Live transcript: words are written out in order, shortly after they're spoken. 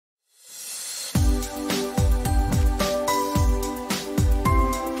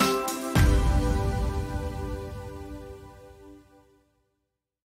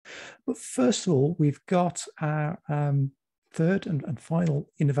first of all, we've got our third and final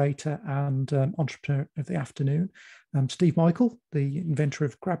innovator and entrepreneur of the afternoon, Steve Michael, the inventor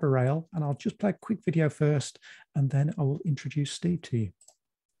of grabrail. And I'll just play a quick video first, and then I will introduce Steve to you.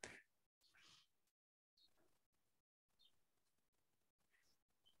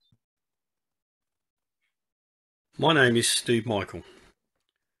 My name is Steve Michael.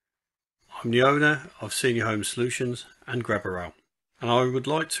 I'm the owner of Senior Home Solutions and grabrail, and I would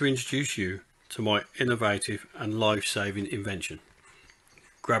like to introduce you to my innovative and life-saving invention,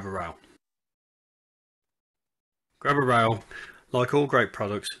 grabrail. Grabrail, like all great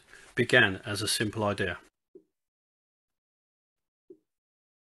products, began as a simple idea.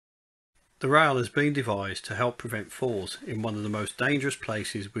 The rail has been devised to help prevent falls in one of the most dangerous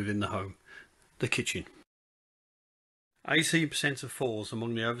places within the home, the kitchen. 18% of falls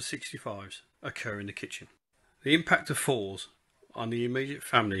among the over 65s occur in the kitchen. The impact of falls on the immediate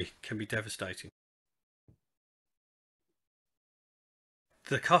family can be devastating.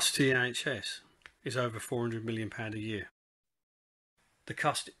 The cost to the NHS is over £400 million a year. The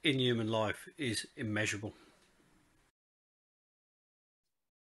cost in human life is immeasurable.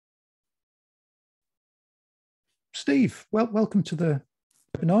 Steve, welcome to the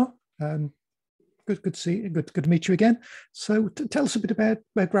webinar. Good to see you. Good to meet you again. So tell us a bit about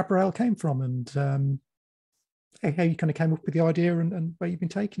where grabrail came from and how you kind of came up with the idea and where you've been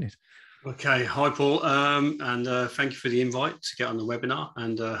taking it. Okay, hi Paul, and thank you for the invite to get on the webinar,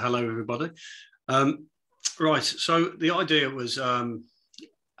 and hello everybody. Right, so the idea was,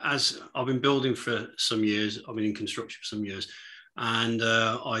 as I've been building for some years, I've been in construction for some years, and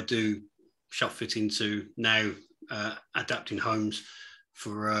I do shop fitting to now adapting homes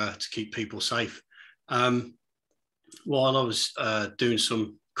for to keep people safe. While I was doing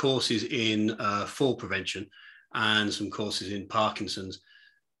some courses in fall prevention and some courses in Parkinson's,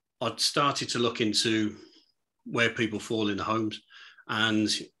 I'd started to look into where people fall in the homes, and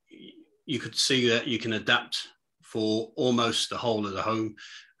you could see that you can adapt for almost the whole of the home,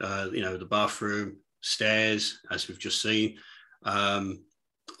 you know, the bathroom, stairs, as we've just seen,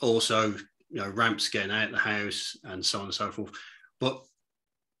 also, you know, ramps getting out of the house and so on and so forth. But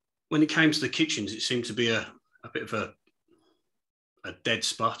when it came to the kitchens, it seemed to be a bit of a dead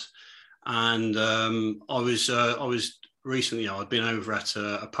spot. And I was recently, I'd been over at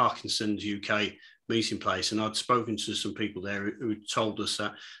a Parkinson's UK meeting place, and I'd spoken to some people there who told us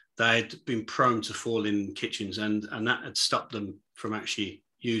that they'd been prone to fall in kitchens, and that had stopped them from actually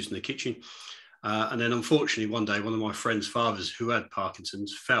using the kitchen. And then unfortunately one day, one of my friend's fathers who had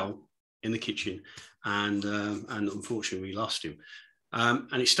Parkinson's fell in the kitchen, and unfortunately we lost him.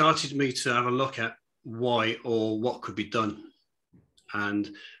 And it started me to have a look at why or what could be done.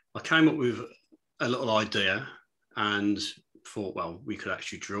 And I came up with a little idea and thought, well, we could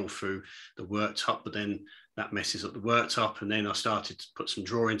actually drill through the worktop, but then that messes up the worktop. And then I started to put some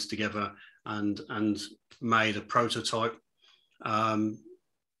drawings together and made a prototype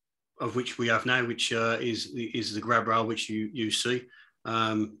of which we have now, which is the grabrail, which you see.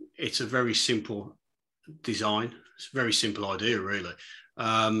 It's a very simple design. It's a very simple idea, really,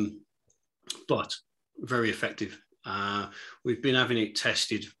 but very effective. We've been having it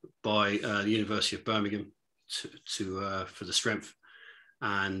tested by the University of Birmingham for the strength,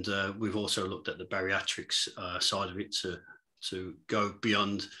 and we've also looked at the bariatrics side of it to go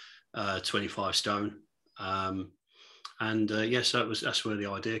beyond 25 stone. Yes, that's where the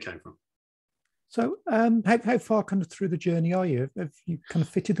idea came from. So how far kind of through the journey are you? Have you kind of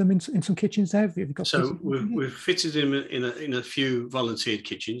fitted them in some kitchens now? Have you got so we've fitted them in a few volunteered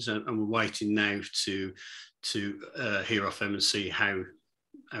kitchens, and we're waiting now to hear off them and see how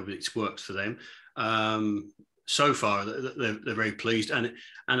it's worked for them. So far they're very pleased, and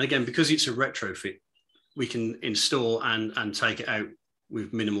again, because it's a retrofit, we can install and take it out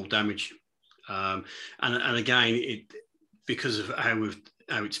with minimal damage. And again, because of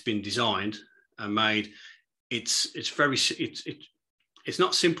how it's been designed and made, it's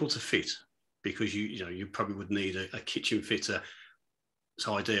not simple to fit, because you probably would need a kitchen fitter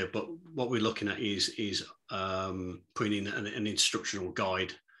idea. But what we're looking at is putting in an instructional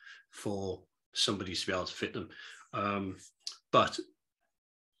guide for somebody to be able to fit them. But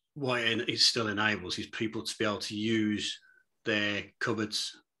what it still enables is people to be able to use their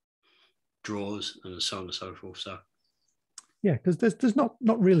cupboards, drawers, and so on and so forth. So yeah, because there's not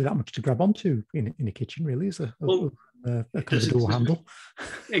really that much to grab onto in a kitchen, really, is there? Well, a kind of door handle.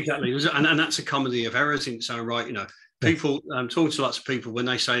 Exactly, and that's a comedy of errors in its own right. You know, people talking to lots of people when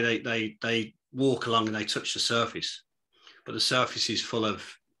they say they walk along and they touch the surface, but the surface is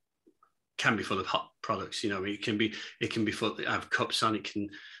can be full of hot products. You know, it can be full have cups on it.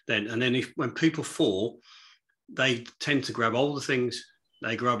 then when people fall, they tend to grab hold of things.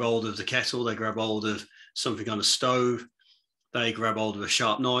 They grab hold of the kettle, they grab hold of something on a stove, they grab hold of a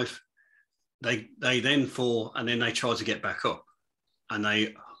sharp knife. They then fall, and then they try to get back up, and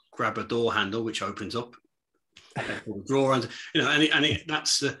they grab a door handle which opens up, the drawer, and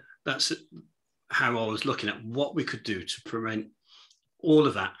that's how I was looking at what we could do to prevent all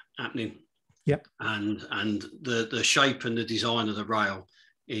of that happening. Yep. And the shape and the design of the rail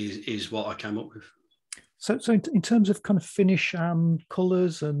is what I came up with. So in terms of kind of finish,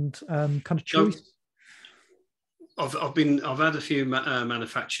 colours and kind of choice. I've had a few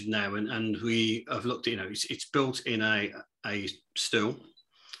manufactured now, and we have looked at, it's built in a steel.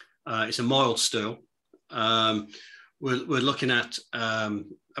 It's a mild steel. We're looking at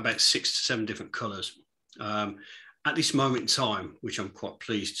about 6 to 7 different colours. At this moment in time, which I'm quite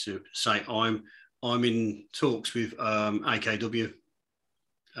pleased to say, I'm in talks with AKW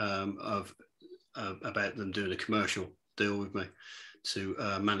about them doing a commercial deal with me to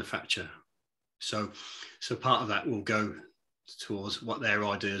manufacture. So part of that will go towards what their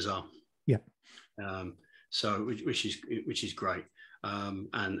ideas are. Yeah. So which is great,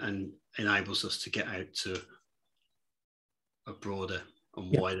 and enables us to get out to a broader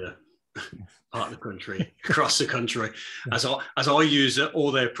and wider part of the country, across the country, as I use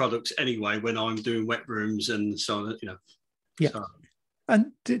all their products anyway when I'm doing wet rooms and so on. Yeah. So.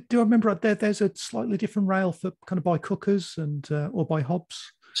 And do I remember there's a slightly different rail for kind of by cookers and or by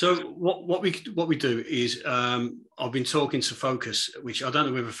hobs? So what we do is I've been talking to Focus, which I don't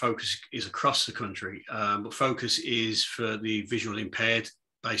know whether Focus is across the country, but Focus is for the visual impaired,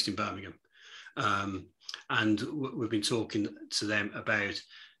 based in Birmingham, and we've been talking to them about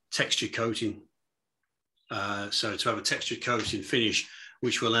texture coating. So to have a texture coating finish,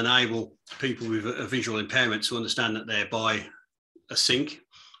 which will enable people with a visual impairment to understand that they're by a sink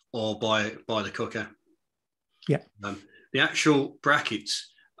or by the cooker. Yeah. The actual brackets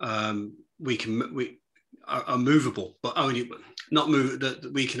are movable, but only not move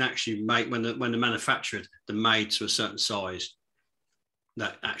that we can actually make when they're manufactured. They're made to a certain size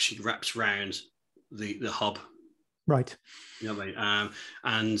that actually wraps around the hob. Right. You know what I mean?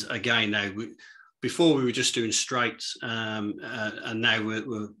 And again, now before we were just doing straights, and now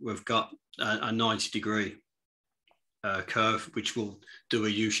we've got a 90-degree curve, which will do a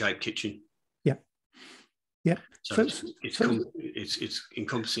U-shaped kitchen. Yeah. Yeah. So it's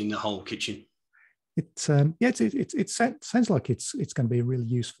encompassing the whole kitchen. It sounds like it's going to be a really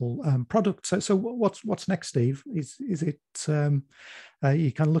useful product. So what's next, Steve? Is it are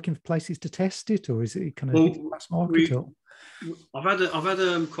you kind of looking for places to test it, or is it kind of mass market? I've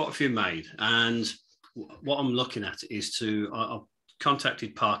had quite a few made, and what I'm looking at is I've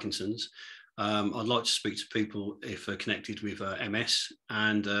contacted Parkinson's. I'd like to speak to people if they're connected with MS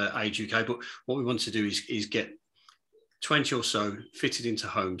and Age UK, but what we want to do is get 20 or so fitted into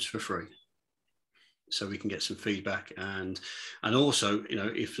homes for free, so we can get some feedback, and also,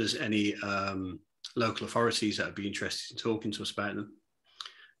 if there's any local authorities that would be interested in talking to us about them,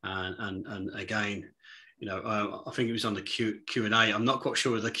 and again, I think it was on the Q&A. I'm not quite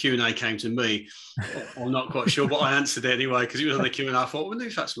sure whether the Q&A came to me. I'm not quite sure, but I answered it anyway because it was on the Q&A. I thought, well,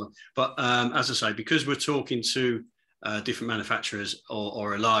 if that's one. But as I say, because we're talking to different manufacturers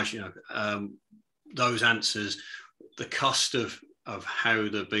or a large, those answers, the cost of how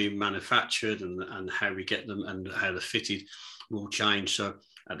they're being manufactured and how we get them and how they're fitted will change. So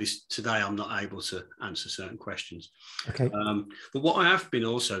at least today, I'm not able to answer certain questions. Okay. But what I have been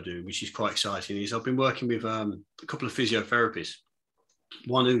also doing, which is quite exciting, is I've been working with a couple of physiotherapists.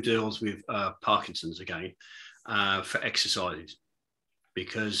 One who deals with Parkinson's again for exercises,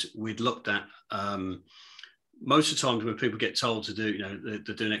 because we'd looked at most of the times when people get told to do,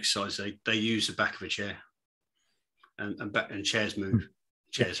 they're doing exercise, they use the back of a chair, and chairs move,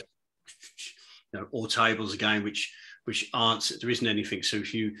 chairs, or tables again, which aren't, there isn't anything. So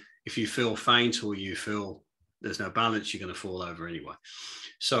if you feel faint or you feel there's no balance, you're going to fall over anyway.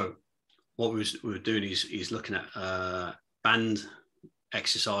 So what we were doing is looking at band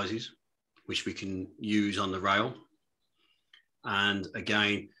exercises, which we can use on the rail, and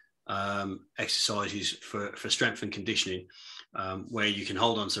again, exercises for strength and conditioning, where you can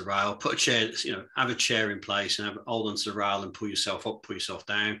hold onto the rail, put a chair, have a chair in place and hold onto the rail and pull yourself up, pull yourself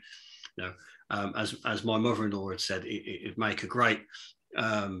down. As my mother-in-law had said, it'd make a great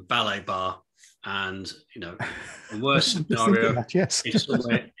ballet bar. And the worst scenario, that, yes.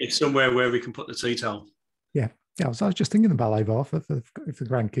 it's somewhere where we can put the tea towel. Yeah, I was just thinking the ballet bar if the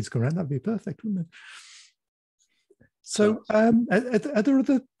grandkids come around, that'd be perfect, wouldn't it? So, are there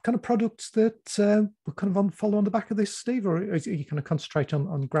other kind of products that will kind of follow on the back of this, Steve, or are you kind of concentrate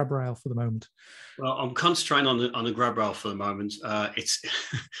on grabrail for the moment? Well, I'm concentrating on the grabrail for the moment. It's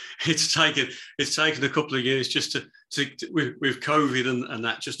it's taken a couple of years just to with COVID and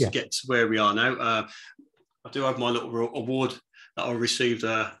that just to get to where we are now. I do have my little award that I received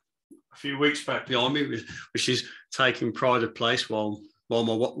a few weeks back behind me, which is taking pride of place while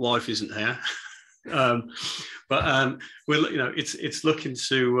my wife isn't here. But we're it's looking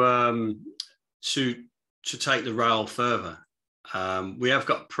to take the rail further. We have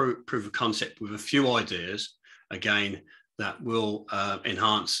got proof of concept with a few ideas again that will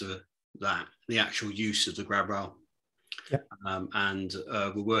enhance the actual use of the grabrail. And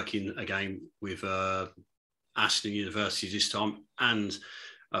we're working again with Aston University this time and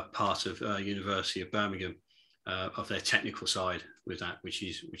a part of University of Birmingham of their technical side with that, which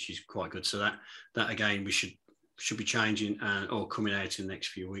is quite good. So that again we should be changing or coming out in the next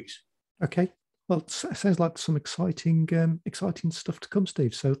few weeks. Okay. Well, it sounds like some exciting stuff to come,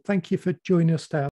 Steve. So thank you for joining us today.